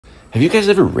Have you guys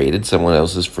ever raided someone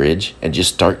else's fridge and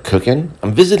just start cooking?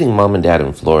 I'm visiting mom and dad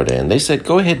in Florida, and they said,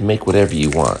 go ahead and make whatever you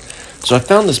want. So I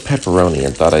found this pepperoni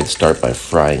and thought I'd start by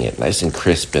frying it nice and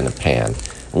crisp in a pan.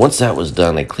 And once that was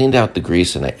done, I cleaned out the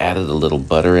grease and I added a little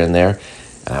butter in there.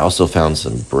 And I also found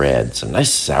some bread, some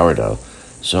nice sourdough.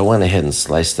 So I went ahead and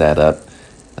sliced that up.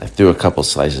 I threw a couple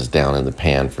slices down in the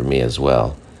pan for me as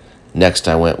well. Next,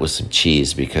 I went with some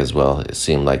cheese because, well, it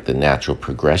seemed like the natural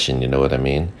progression, you know what I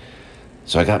mean?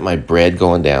 So I got my bread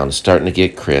going down, starting to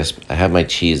get crisp. I have my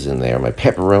cheese in there. My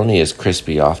pepperoni is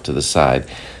crispy off to the side.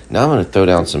 Now I'm going to throw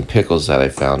down some pickles that I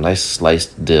found, nice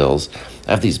sliced dills.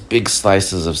 I have these big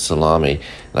slices of salami,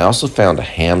 and I also found a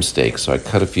ham steak, so I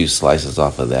cut a few slices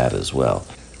off of that as well.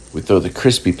 We throw the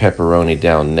crispy pepperoni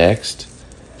down next.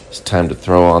 It's time to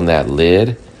throw on that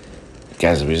lid.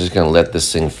 Guys, we're just going to let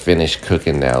this thing finish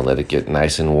cooking now. Let it get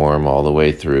nice and warm all the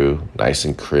way through, nice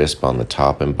and crisp on the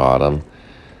top and bottom.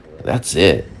 That's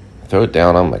it. Throw it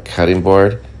down on my cutting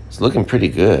board. It's looking pretty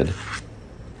good.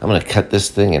 I'm going to cut this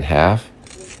thing in half.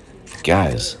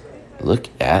 Guys, look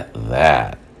at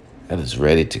that. That is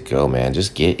ready to go, man.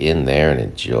 Just get in there and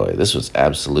enjoy. This was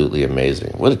absolutely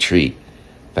amazing. What a treat.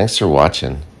 Thanks for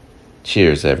watching.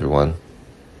 Cheers, everyone.